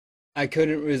I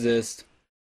couldn't resist.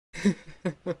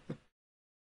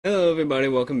 Hello everybody,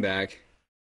 welcome back.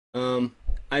 Um,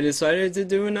 I decided to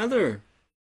do another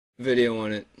video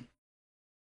on it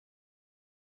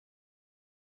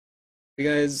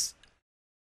because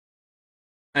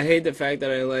I hate the fact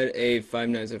that I let a Five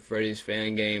Nights at Freddy's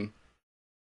fan game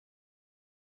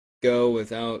go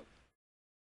without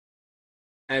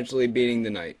actually beating the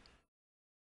night.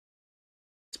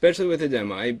 Especially with the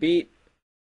demo. I beat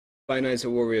Five Nights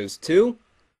at Warriors 2.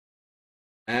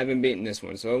 I haven't beaten this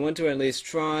one, so I want to at least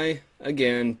try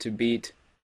again to beat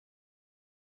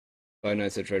Five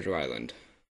Nights at Treasure Island.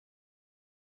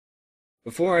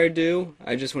 Before I do,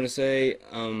 I just want to say,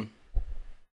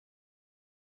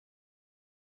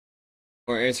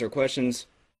 or answer questions.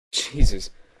 Jesus,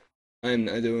 I'm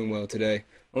not doing well today.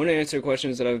 I want to answer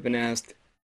questions that I've been asked.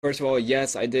 First of all,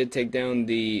 yes, I did take down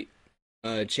the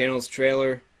channel's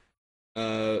trailer,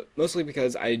 mostly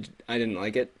because I didn't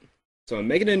like it. So I'm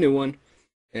making a new one,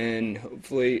 and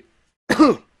hopefully,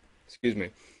 excuse me,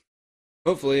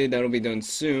 hopefully that'll be done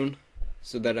soon,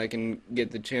 so that I can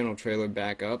get the channel trailer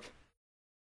back up.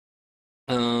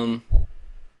 Um,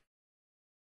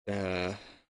 that's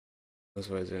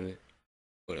what I was in.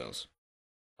 What else?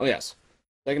 Oh yes.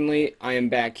 Secondly, I am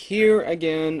back here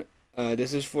again.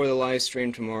 This is for the live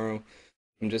stream tomorrow.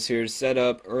 I'm just here to set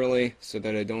up early so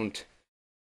that I don't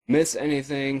miss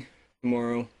anything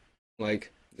tomorrow,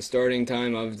 like the starting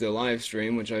time of the live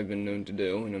stream, which I've been known to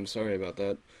do, and I'm sorry about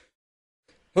that.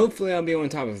 Hopefully I'll be on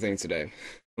top of things today.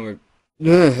 Or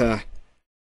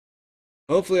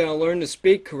hopefully I'll learn to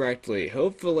speak correctly.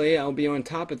 Hopefully I'll be on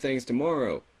top of things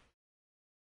tomorrow.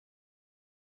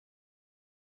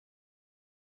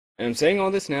 And I'm saying all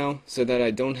this now so that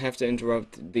I don't have to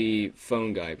interrupt the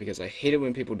phone guy because I hate it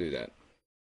when people do that.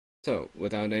 So,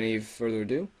 without any further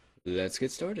ado, let's get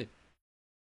started.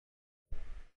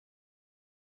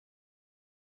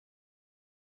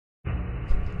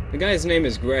 The guy's name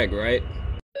is Greg, right?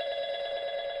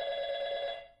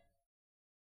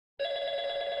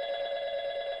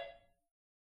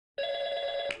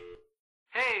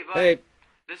 Hey, bud. Hey,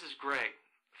 This is Greg.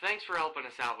 Thanks for helping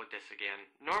us out with this again.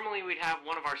 Normally we'd have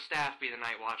one of our staff be the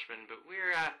night watchman, but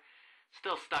we're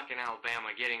still stuck in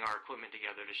Alabama getting our equipment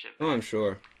together to ship oh, I'm back.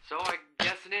 sure. So I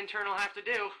guess an intern will have to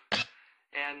do.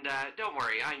 And don't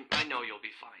worry, I know you'll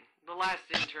be fine. The last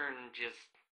intern just,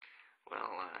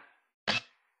 well,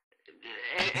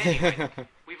 anyway,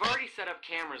 we've already set up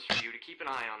cameras for you to keep an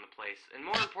eye on the place, and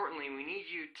more importantly, we need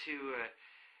you to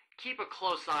keep a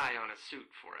close eye on a suit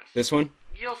for us. This one?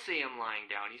 You'll see him lying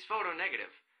down. He's photo negative.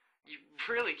 You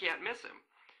really can't miss him.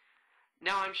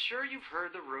 Now, I'm sure you've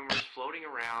heard the rumors floating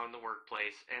around the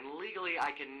workplace, and legally I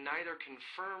can neither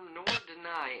confirm nor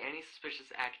deny any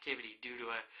suspicious activity due to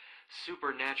a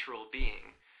supernatural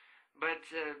being. But,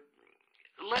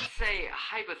 let's say,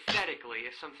 hypothetically,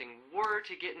 if something were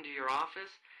to get into your office,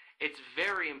 it's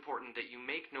very important that you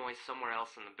make noise somewhere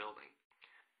else in the building.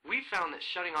 We found that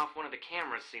shutting off one of the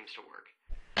cameras seems to work.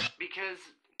 Because,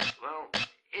 well,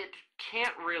 it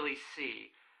can't really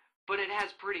see, but it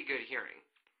has pretty good hearing.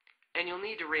 And you'll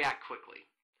need to react quickly.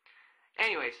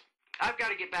 Anyways, I've got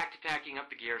to get back to packing up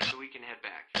the gear so we can head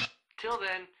back. Till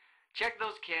then, check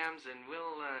those cams and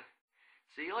we'll,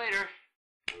 see you later.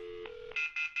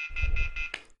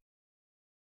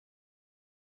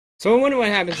 So I wonder what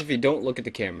happens if you don't look at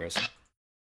the cameras.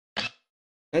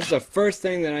 That's the first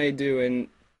thing that I do in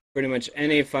pretty much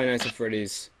any Five Nights at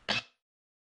Freddy's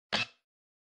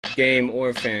game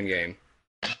or fan game.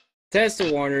 Test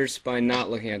the waters by not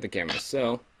looking at the cameras.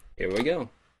 So, here we go.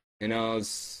 And I'll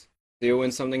see you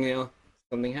when something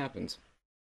happens.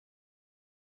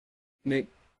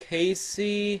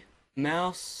 McCasey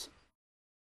Mouse,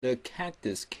 the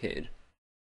Cactus Kid.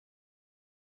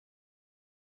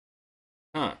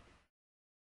 Huh.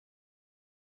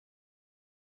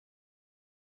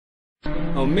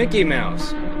 Oh, Mickey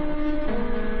Mouse.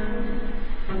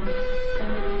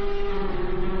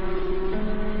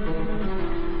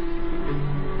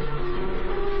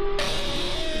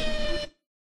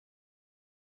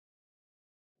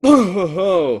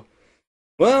 Oh,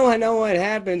 well, I know what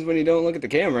happens when you don't look at the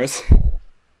cameras.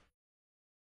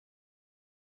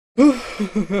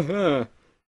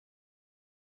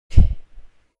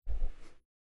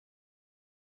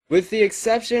 With the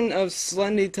exception of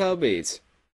Slendy Tubbies.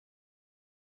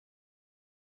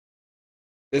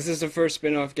 This is the first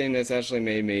spin-off game that's actually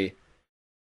made me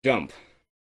jump.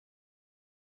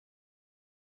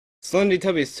 Slendy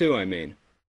Tubbies 2, I mean.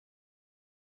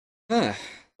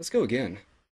 Let's go again.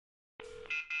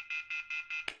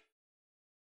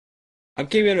 I'm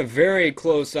keeping a very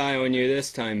close eye on you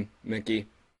this time, Mickey.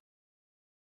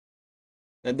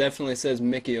 That definitely says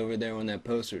Mickey over there on that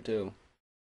poster too.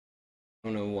 I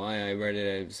don't know why I read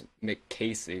it as Mick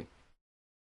Casey.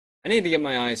 I need to get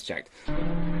my eyes checked.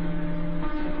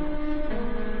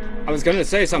 I was gonna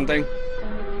say something.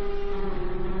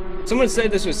 Someone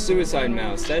said this was Suicide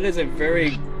Mouse. That is a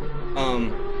very,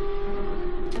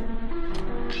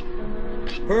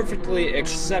 perfectly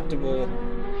acceptable,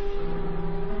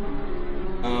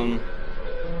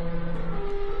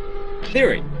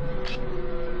 theory.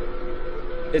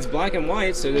 It's black and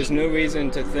white, so there's no reason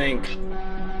to think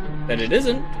that it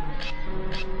isn't.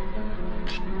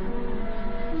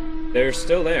 They're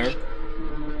still there.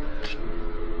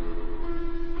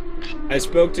 I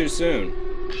spoke too soon.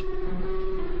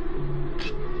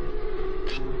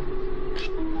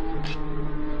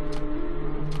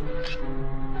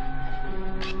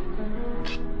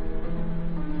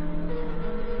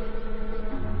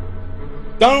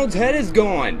 Donald's head is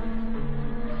gone.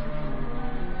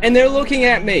 And they're looking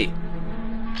at me.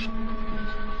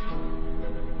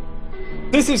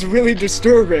 This is really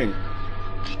disturbing.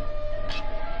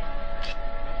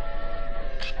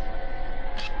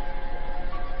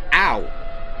 Ow.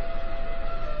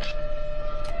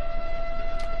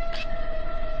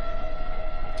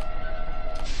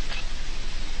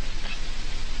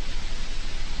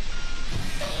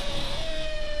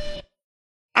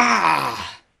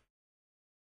 Ah!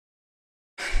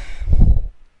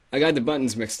 I got the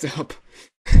buttons mixed up.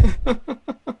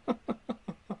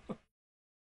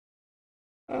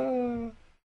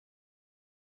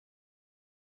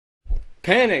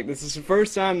 Panic! This is the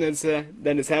first time that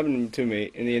it's happened to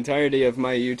me in the entirety of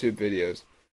my YouTube videos.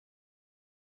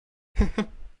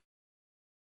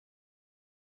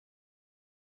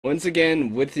 Once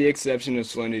again, with the exception of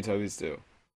Slendy Tubbies 2.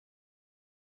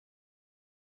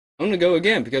 I'm gonna go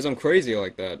again because I'm crazy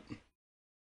like that.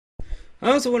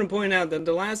 I also want to point out that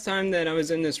the last time that I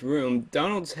was in this room,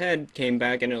 Donald's head came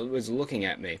back and it was looking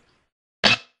at me.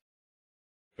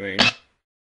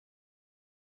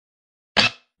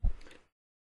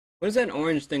 What is that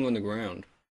orange thing on the ground?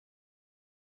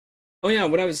 Oh yeah,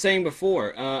 what I was saying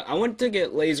before. I want to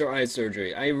get laser eye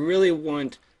surgery. I really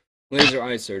want laser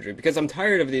eye surgery because I'm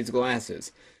tired of these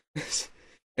glasses.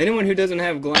 Anyone who doesn't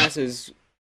have glasses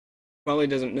probably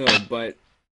doesn't know, but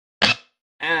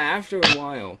after a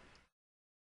while,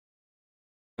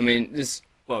 I mean,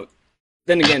 well,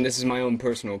 then again, this is my own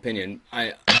personal opinion.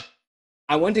 I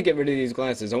want to get rid of these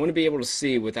glasses. I want to be able to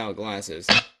see without glasses.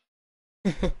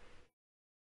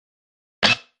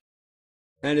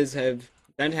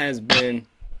 That has been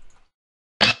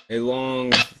a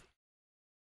long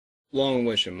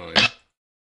wish of mine.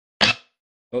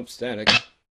 Oh, static.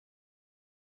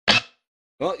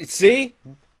 Well, you see?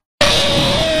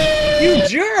 You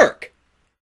jerk!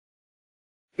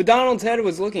 But Donald's head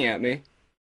was looking at me.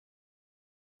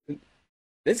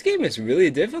 This game is really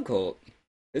difficult,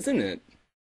 isn't it?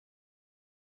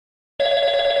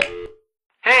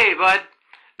 Hey, bud.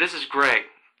 This is Greg.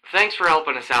 Thanks for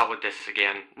helping us out with this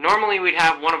again. Normally we'd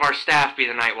have one of our staff be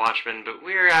the night watchman, but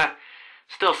we're,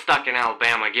 still stuck in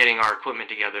Alabama getting our equipment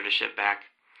together to ship back.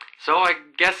 So I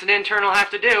guess an intern will have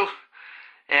to do.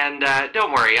 And,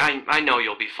 don't worry, I know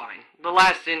you'll be fine. The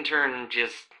last intern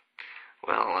just,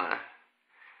 well,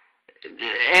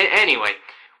 anyway,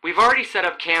 we've already set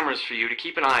up cameras for you to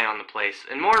keep an eye on the place,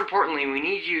 and more importantly, we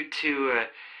need you to,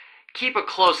 keep a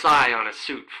close eye on a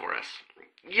suit for us.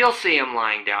 You'll see him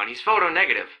lying down. He's photo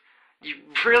negative. You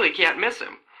really can't miss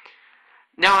him.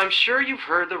 Now, I'm sure you've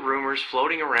heard the rumors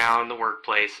floating around the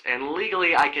workplace, and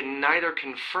legally I can neither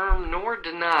confirm nor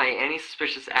deny any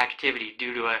suspicious activity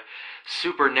due to a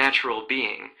supernatural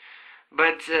being.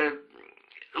 But,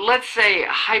 let's say,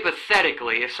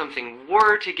 hypothetically, if something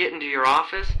were to get into your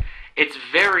office, it's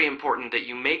very important that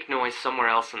you make noise somewhere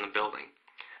else in the building.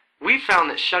 We've found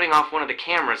that shutting off one of the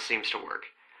cameras seems to work.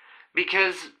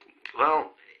 Because,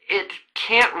 well, it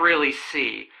can't really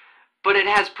see, but it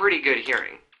has pretty good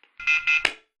hearing.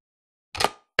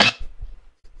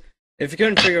 If you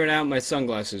couldn't figure it out, my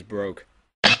sunglasses broke.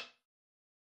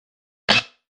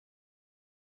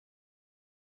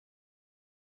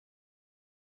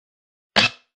 Thought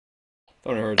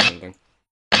I heard something.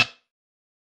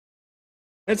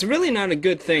 It's really not a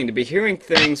good thing to be hearing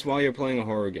things while you're playing a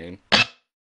horror game. At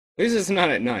least it's not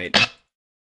at night.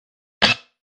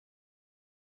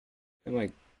 I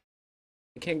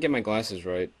can't get my glasses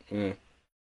right.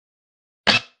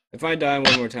 If I die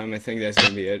one more time, I think that's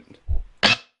gonna be it.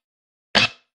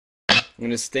 I'm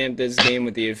gonna stamp this game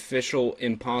with the official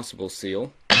impossible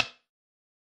seal.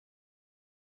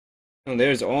 Oh,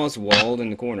 there's Oswald in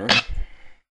the corner.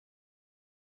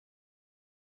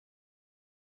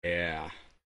 Yeah.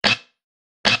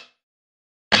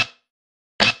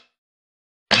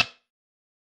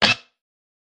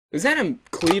 Is that a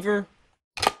cleaver?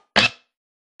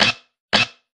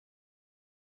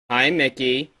 Hi,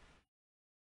 Mickey.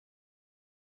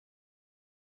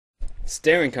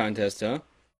 Staring contest, huh?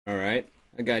 Alright,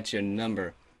 I got your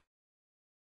number.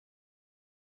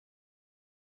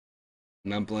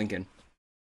 I'm not blinking.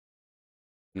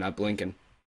 I'm not blinking.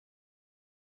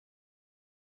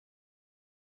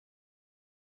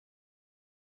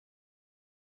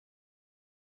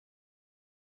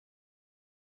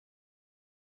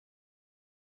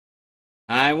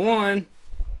 I won!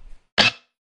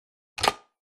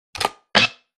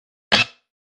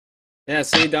 Yeah,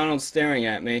 see, Donald's staring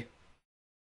at me.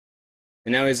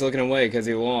 And now he's looking away because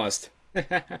he lost.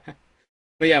 But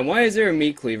yeah, why is there a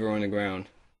meat cleaver on the ground?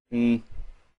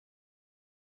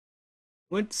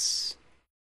 What's...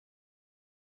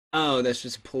 Oh, that's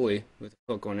just a pulley with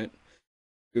a hook on it.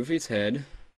 Goofy's head.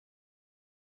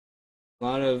 A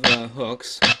lot of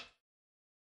hooks.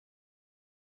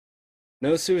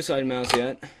 No suicide mouse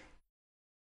yet.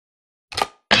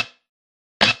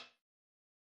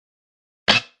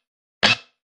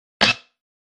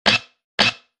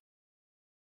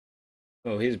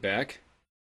 Oh, he's back.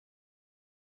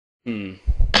 How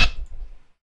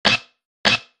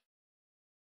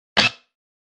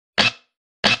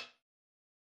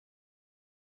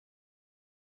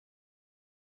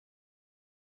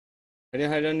do you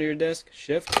hide under your desk?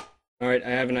 Shift? Alright, I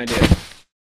have an idea.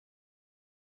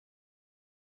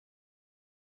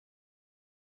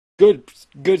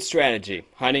 Good strategy.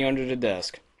 Hiding under the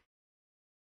desk.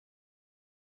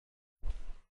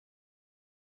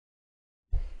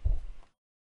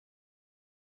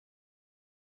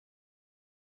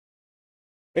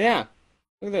 But yeah,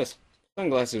 look at this.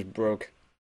 Sunglasses broke.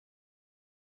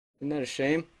 Isn't that a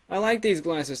shame? I like these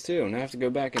glasses too, and I have to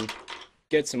go back and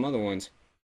get some other ones.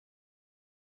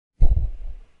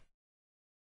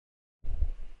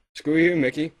 Screw you,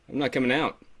 Mickey. I'm not coming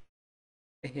out.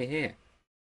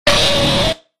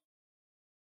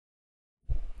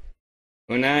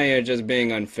 Well, now you're just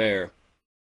being unfair.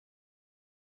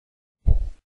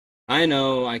 I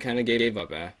know, I kind of gave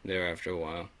up there after a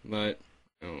while, but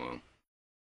oh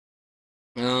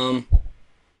well.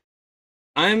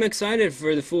 I'm excited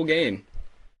for the full game.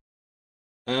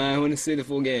 I want to see the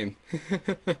full game.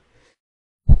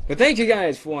 But thank you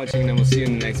guys for watching, and we'll see you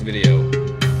in the next video.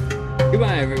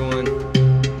 Goodbye, everyone.